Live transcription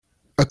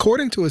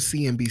According to a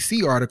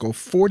CNBC article,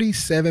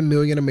 47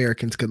 million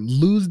Americans could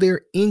lose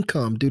their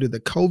income due to the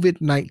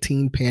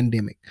COVID-19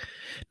 pandemic.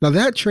 Now,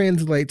 that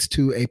translates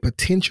to a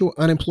potential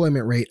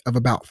unemployment rate of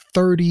about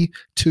 32%.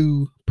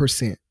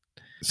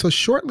 So,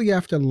 shortly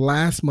after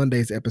last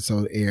Monday's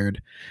episode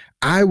aired,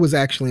 I was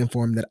actually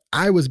informed that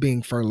I was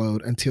being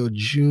furloughed until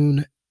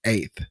June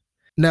 8th.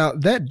 Now,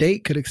 that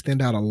date could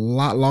extend out a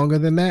lot longer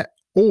than that,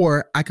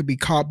 or I could be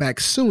called back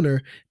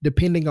sooner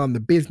depending on the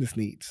business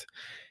needs.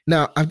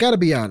 Now, I've got to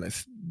be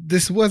honest,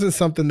 this wasn't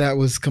something that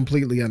was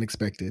completely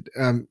unexpected.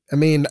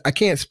 I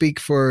can't speak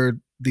for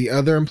the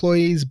other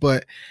employees,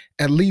 but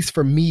at least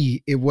for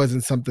me, it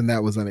wasn't something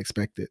that was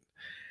unexpected.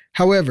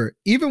 However,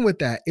 even with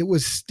that, it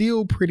was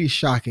still pretty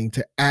shocking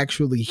to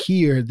actually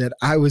hear that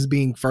I was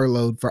being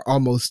furloughed for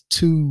almost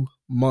 2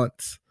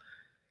 months.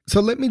 So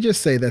let me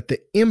just say that the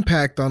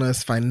impact on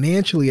us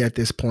financially at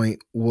this point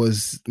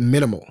was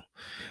minimal.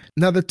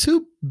 Now, the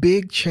two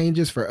big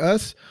changes for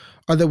us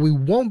are that we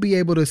won't be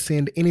able to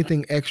send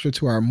anything extra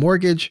to our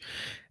mortgage,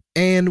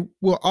 and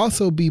we'll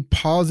also be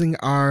pausing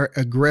our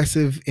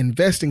aggressive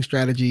investing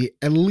strategy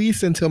at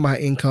least until my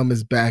income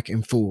is back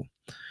in full.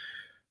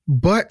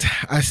 But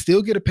I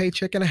still get a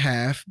paycheck and a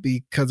half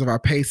because of our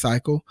pay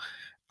cycle.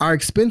 Our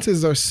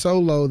expenses are so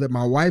low that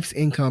my wife's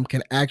income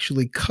can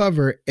actually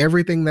cover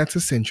everything that's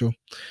essential.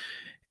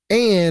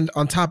 And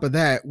on top of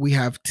that, we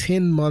have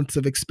 10 months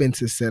of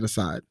expenses set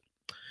aside.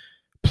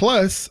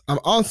 Plus, I'm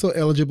also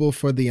eligible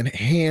for the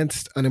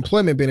enhanced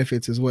unemployment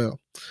benefits as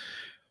well.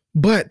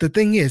 But the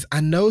thing is,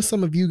 I know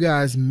some of you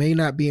guys may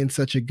not be in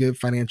such a good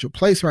financial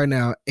place right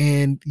now,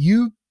 and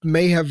you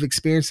may have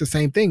experienced the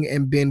same thing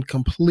and been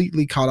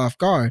completely caught off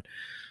guard.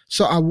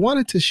 So I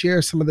wanted to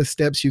share some of the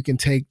steps you can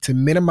take to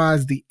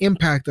minimize the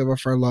impact of a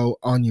furlough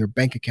on your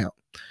bank account.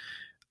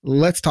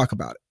 Let's talk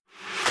about it.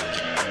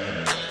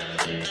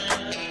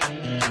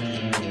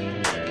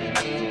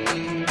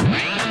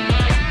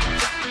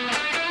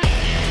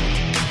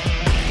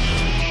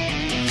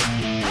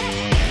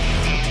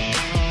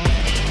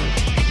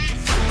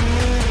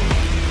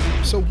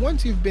 So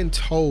once you've been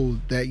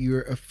told that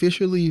you're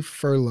officially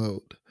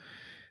furloughed,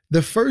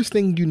 the first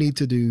thing you need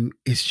to do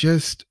is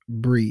just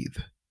breathe.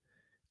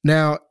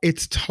 Now,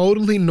 it's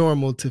totally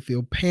normal to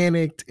feel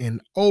panicked and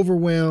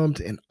overwhelmed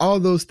and all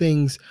those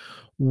things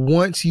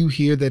once you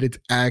hear that it's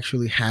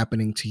actually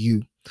happening to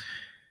you.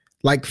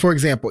 Like, for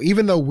example,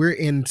 even though we're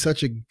in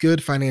such a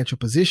good financial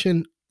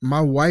position,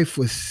 my wife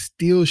was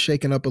still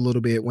shaken up a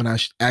little bit when I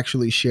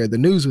actually shared the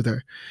news with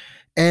her.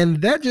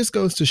 And that just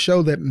goes to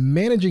show that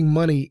managing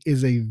money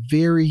is a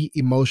very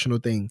emotional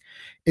thing.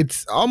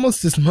 It's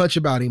almost as much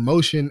about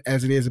emotion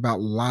as it is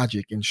about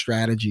logic and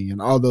strategy and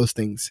all those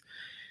things.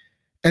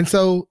 And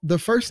so the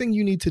first thing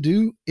you need to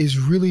do is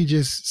really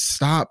just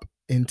stop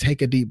and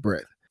take a deep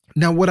breath.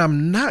 Now, what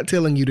I'm not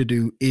telling you to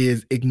do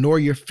is ignore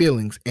your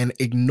feelings and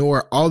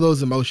ignore all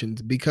those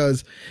emotions,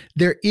 because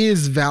there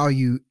is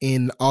value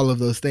in all of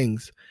those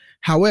things.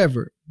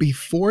 However,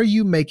 before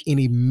you make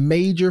any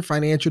major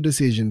financial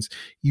decisions,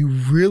 you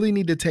really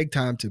need to take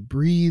time to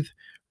breathe,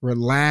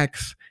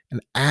 relax,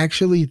 and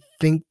actually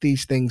think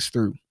these things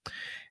through.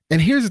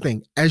 And here's the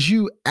thing, as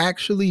you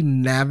actually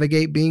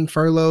navigate being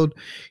furloughed,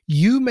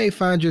 you may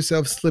find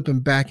yourself slipping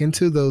back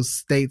into those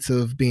states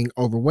of being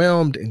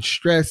overwhelmed and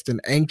stressed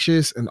and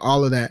anxious and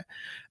all of that.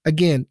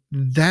 Again,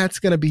 that's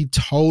going to be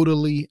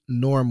totally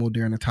normal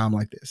during a time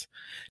like this.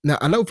 Now,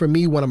 I know for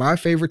me, one of my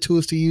favorite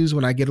tools to use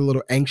when I get a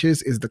little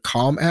anxious is the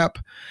Calm app.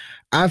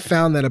 I've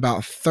found that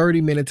about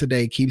 30 minutes a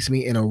day keeps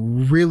me in a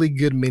really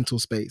good mental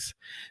space.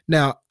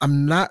 Now,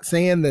 I'm not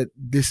saying that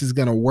this is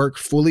going to work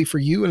fully for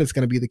you and it's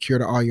going to be the cure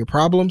to all your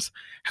problems.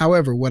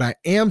 However, what I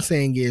am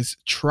saying is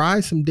try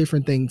some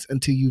different things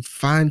until you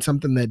find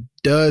something that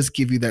does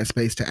give you that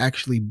space to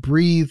actually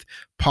breathe,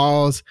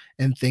 pause,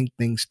 and think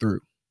things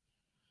through.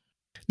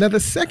 Now, the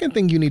second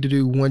thing you need to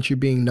do once you're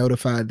being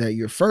notified that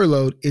you're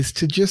furloughed is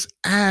to just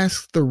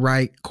ask the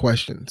right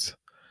questions.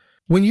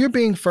 When you're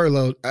being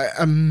furloughed,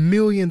 a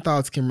million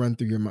thoughts can run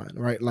through your mind,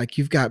 right? Like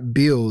you've got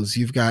bills,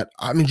 you've got,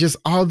 just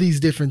all these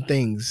different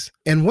things.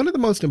 And one of the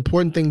most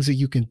important things that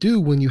you can do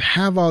when you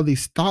have all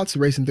these thoughts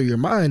racing through your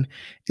mind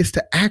is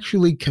to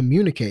actually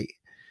communicate.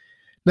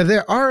 Now,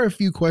 there are a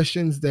few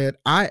questions that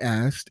I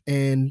asked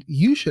and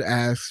you should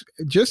ask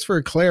just for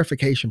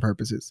clarification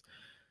purposes.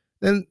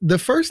 And the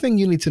first thing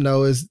you need to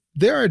know is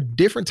there are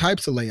different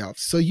types of layoffs.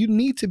 So you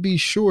need to be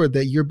sure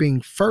that you're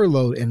being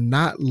furloughed and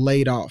not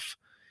laid off.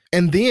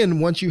 And then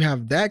once you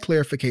have that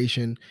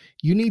clarification,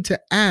 you need to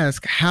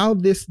ask how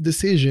this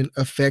decision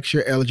affects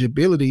your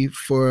eligibility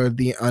for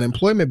the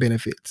unemployment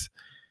benefits.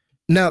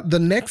 Now, the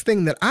next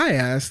thing that I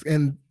ask,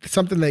 and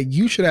something that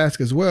you should ask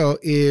as well,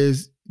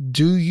 is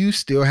do you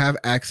still have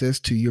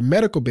access to your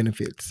medical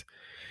benefits?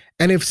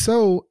 And if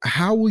so,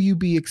 how will you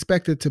be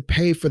expected to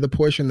pay for the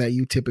portion that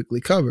you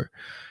typically cover?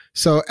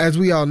 So as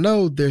we all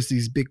know, there's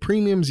these big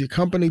premiums. Your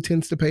company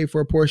tends to pay for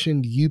a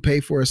portion. You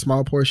pay for a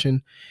small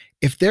portion.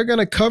 If they're going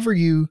to cover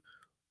you,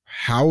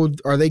 How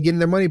are they getting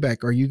their money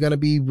back? Are you going to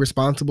be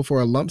responsible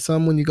for a lump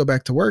sum when you go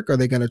back to work? Are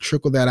they going to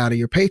trickle that out of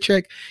your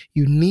paycheck?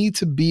 You need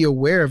to be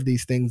aware of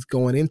these things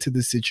going into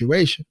the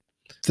situation.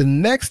 The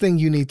next thing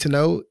you need to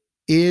know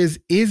is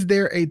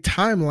there a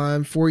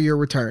timeline for your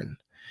return?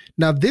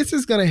 Now, this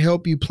is going to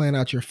help you plan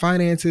out your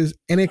finances,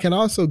 and it can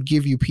also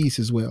give you peace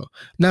as well.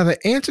 Now, the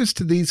answers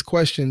to these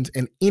questions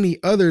and any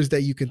others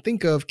that you can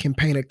think of can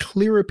paint a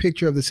clearer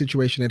picture of the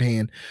situation at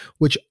hand,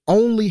 which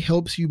only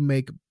helps you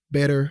make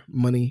better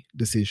money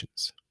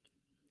decisions.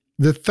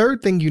 The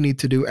third thing you need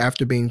to do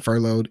after being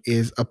furloughed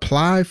is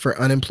apply for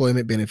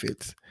unemployment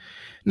benefits.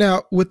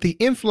 Now, with the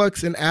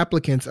influx in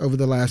applicants over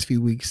the last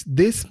few weeks,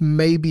 this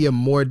may be a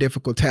more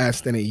difficult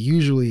task than it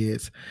usually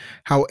is.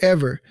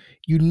 However,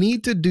 you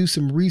need to do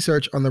some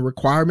research on the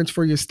requirements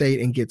for your state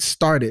and get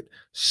started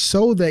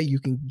so that you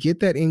can get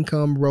that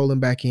income rolling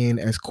back in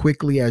as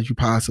quickly as you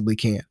possibly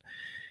can.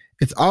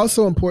 It's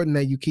also important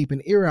that you keep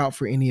an ear out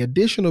for any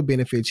additional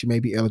benefits you may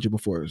be eligible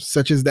for,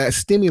 such as that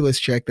stimulus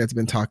check that's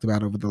been talked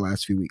about over the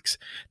last few weeks.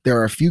 There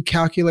are a few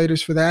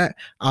calculators for that.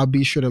 I'll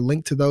be sure to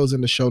link to those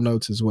in the show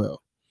notes as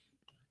well.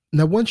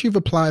 Now, once you've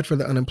applied for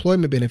the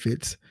unemployment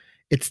benefits,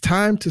 it's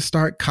time to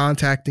start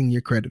contacting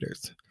your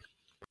creditors.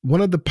 One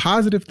of the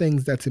positive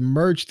things that's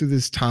emerged through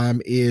this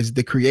time is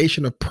the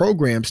creation of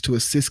programs to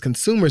assist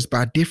consumers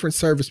by different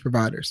service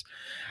providers.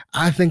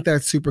 I think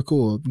that's super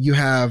cool. You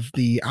have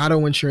the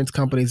auto insurance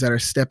companies that are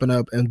stepping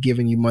up and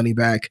giving you money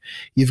back.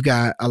 You've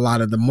got a lot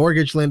of the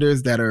mortgage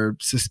lenders that are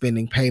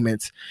suspending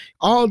payments.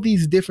 All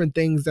these different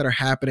things that are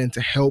happening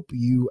to help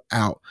you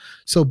out.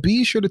 So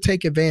be sure to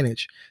take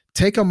advantage.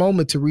 Take a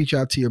moment to reach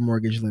out to your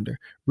mortgage lender,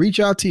 reach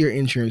out to your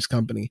insurance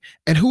company,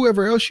 and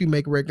whoever else you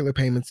make regular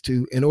payments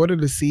to in order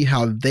to see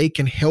how they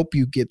can help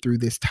you get through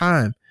this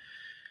time.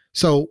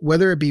 So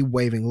whether it be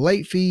waiving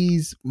late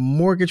fees,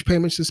 mortgage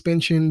payment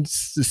suspensions,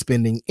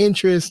 suspending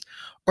interest,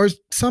 or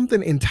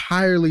something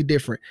entirely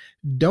different,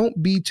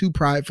 don't be too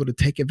prideful to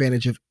take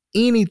advantage of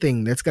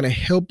anything that's going to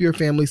help your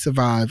family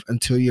survive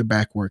until you're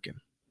back working.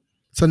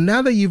 So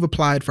now that you've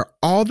applied for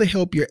all the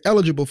help you're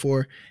eligible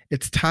for,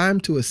 it's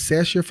time to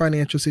assess your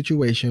financial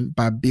situation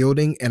by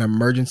building an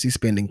emergency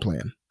spending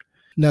plan.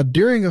 Now,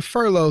 during a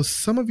furlough,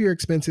 some of your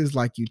expenses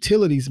like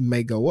utilities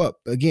may go up.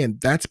 Again,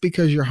 that's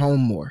because you're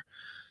home more.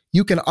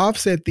 You can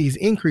offset these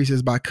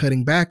increases by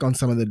cutting back on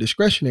some of the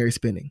discretionary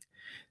spending.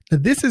 Now,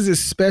 this is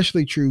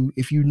especially true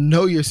if you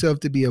know yourself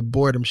to be a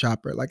boredom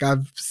shopper. Like I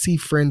see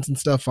friends and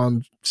stuff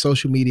on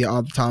social media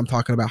all the time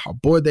talking about how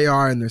bored they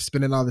are and they're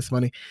spending all this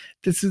money.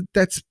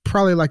 That's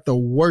probably like the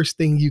worst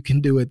thing you can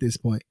do at this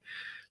point.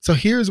 So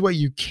here's what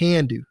you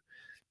can do.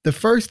 The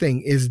first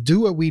thing is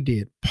do what we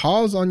did.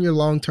 Pause on your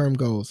long-term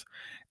goals.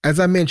 As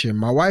I mentioned,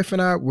 my wife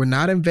and I, we're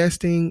not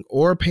investing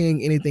or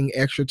paying anything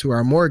extra to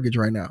our mortgage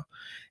right now.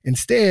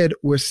 Instead,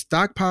 we're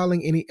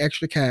stockpiling any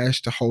extra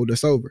cash to hold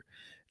us over.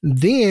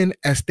 Then,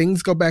 as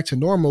things go back to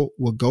normal,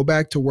 we'll go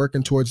back to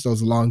working towards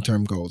those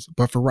long-term goals.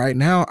 But for right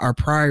now, our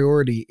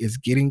priority is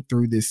getting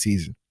through this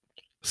season.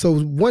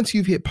 So once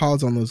you've hit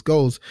pause on those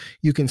goals,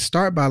 you can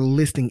start by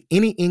listing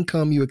any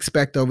income you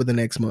expect over the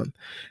next month.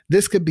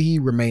 This could be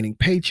remaining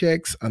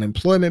paychecks,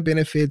 unemployment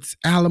benefits,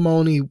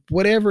 alimony,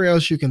 whatever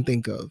else you can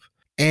think of.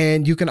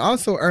 And you can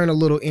also earn a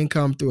little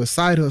income through a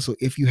side hustle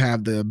if you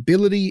have the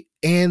ability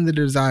and the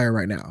desire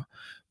right now.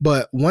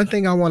 But one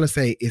thing I want to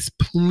say is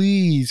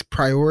please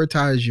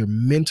prioritize your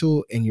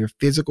mental and your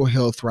physical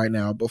health right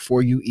now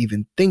before you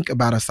even think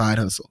about a side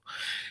hustle.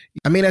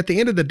 I mean, at the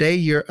end of the day,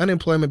 your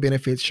unemployment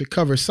benefits should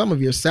cover some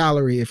of your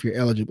salary if you're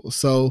eligible.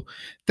 So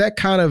that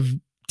kind of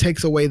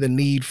takes away the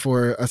need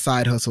for a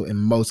side hustle in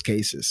most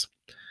cases.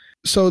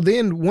 So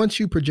then once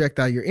you project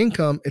out your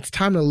income, it's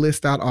time to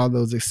list out all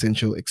those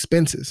essential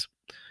expenses.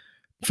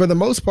 For the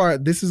most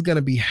part, this is going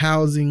to be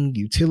housing,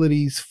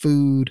 utilities,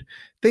 food,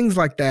 things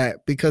like that,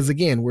 because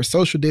again, we're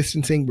social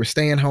distancing, we're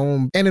staying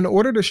home. And in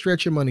order to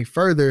stretch your money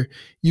further,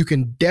 you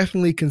can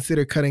definitely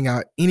consider cutting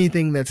out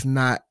anything that's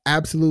not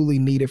absolutely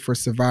needed for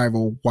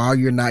survival while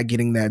you're not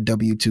getting that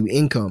W-2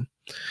 income.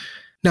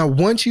 Now,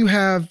 once you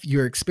have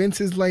your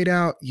expenses laid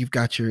out, you've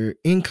got your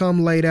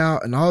income laid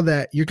out and all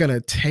that, you're going to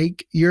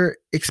take your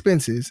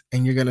expenses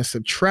and you're going to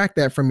subtract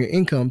that from your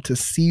income to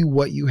see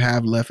what you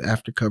have left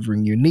after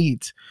covering your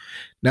needs.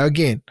 Now,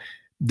 again,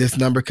 this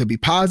number could be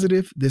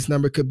positive, this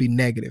number could be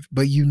negative,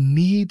 but you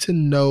need to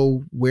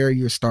know where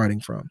you're starting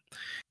from.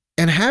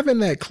 And having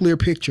that clear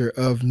picture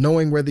of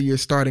knowing whether you're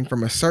starting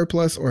from a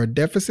surplus or a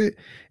deficit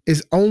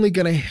is only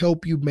going to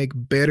help you make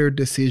better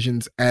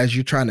decisions as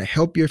you're trying to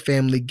help your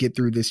family get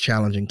through this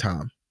challenging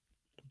time.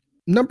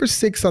 Number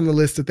 6 on the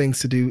list of things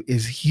to do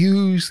is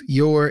use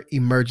your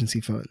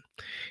emergency fund.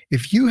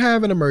 If you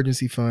have an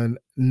emergency fund,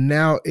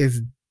 now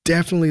is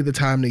definitely the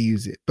time to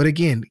use it. But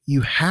again,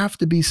 you have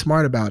to be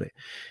smart about it.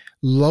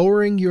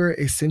 Lowering your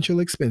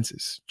essential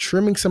expenses,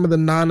 trimming some of the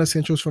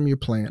non-essentials from your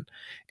plan,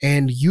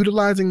 and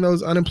utilizing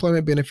those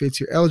unemployment benefits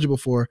you're eligible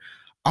for,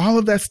 all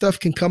of that stuff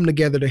can come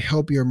together to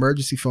help your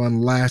emergency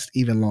fund last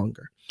even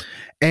longer.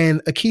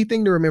 And a key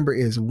thing to remember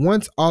is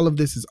once all of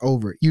this is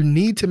over, you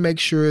need to make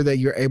sure that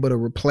you're able to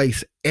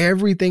replace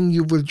everything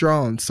you've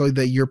withdrawn so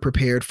that you're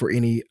prepared for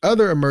any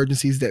other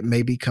emergencies that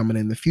may be coming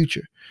in the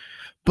future.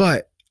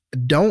 But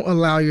don't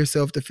allow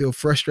yourself to feel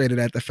frustrated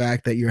at the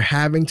fact that you're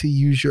having to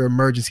use your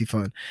emergency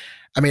fund.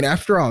 I mean,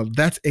 after all,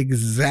 that's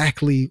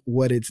exactly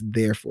what it's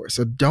there for.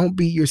 So don't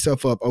beat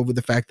yourself up over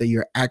the fact that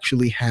you're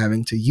actually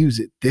having to use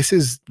it. This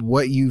is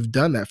what you've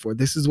done that for.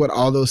 This is what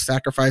all those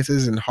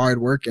sacrifices and hard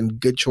work and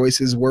good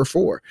choices were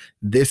for,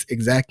 this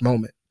exact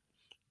moment.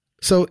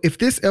 So if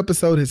this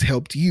episode has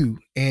helped you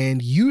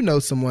and you know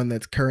someone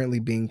that's currently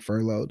being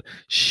furloughed,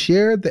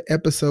 share the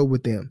episode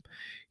with them.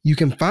 You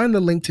can find the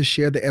link to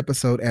share the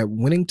episode at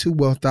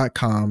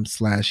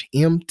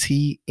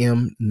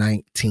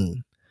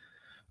winningtowealth.com/MTM19.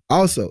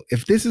 Also,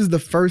 if this is the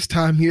first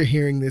time you're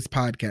hearing this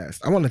podcast,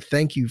 I want to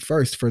thank you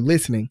first for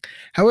listening.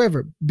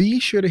 However, be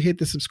sure to hit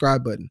the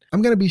subscribe button.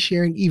 I'm going to be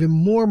sharing even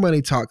more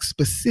money talks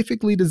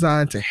specifically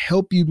designed to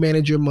help you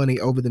manage your money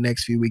over the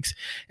next few weeks.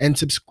 And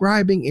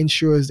subscribing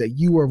ensures that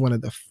you are one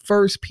of the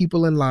first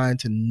people in line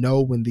to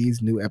know when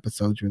these new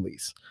episodes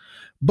release.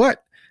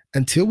 But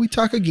until we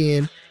talk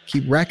again,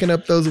 keep racking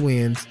up those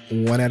wins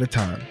one at a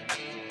time.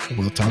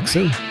 We'll talk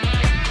soon.